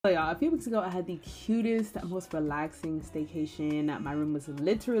So y'all, a few weeks ago I had the cutest, most relaxing staycation. My room was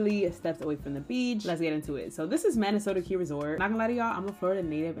literally steps away from the beach. Let's get into it. So this is Manasota Key Resort. Not gonna lie to y'all, I'm a Florida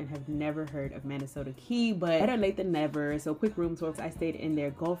native and have never heard of Manasota Key, but better late than never. So quick room tour. I stayed in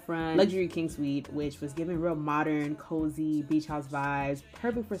their Gulffront luxury king suite, which was giving real modern, cozy beach house vibes,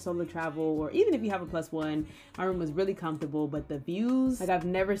 perfect for solo travel or even if you have a +1. My room was really comfortable, but the views, like I've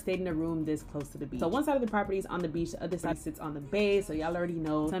never stayed in a room this close to the beach. So one side of the property is on the beach, the other side sits on the bay. So y'all already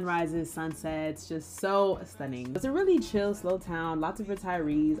know sunrises, sunsets, just so stunning. It's a really chill, slow town, lots of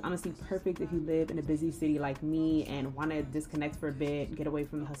retirees. Honestly, perfect if you live in a busy city like me and want to disconnect for a bit, get away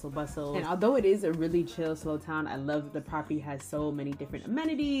from the hustle bustle. And although it is a really chill, slow town, I love that the property has so many different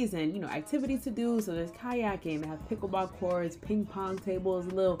amenities and, you know, activities to do. So there's kayaking, they have pickleball courts, ping pong tables,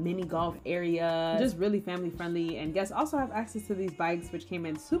 a little mini golf area, just really family friendly. And guests also have access to these bikes, which came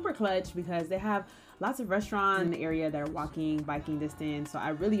in super clutch because they have lots of restaurants in the area that are walking, biking distance. So I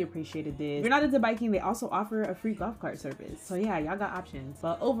really appreciated this. If you're not into biking, they also offer a free golf cart service. So yeah, y'all got options.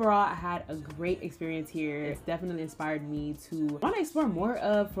 But overall, I had a great experience here. It's definitely inspired me to want to explore more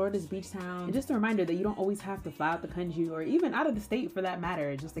of Florida's beach town. And just a reminder that you don't always have to fly out the country or even out of the state for that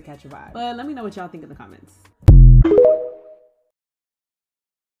matter, just to catch a vibe. But let me know what y'all think in the comments.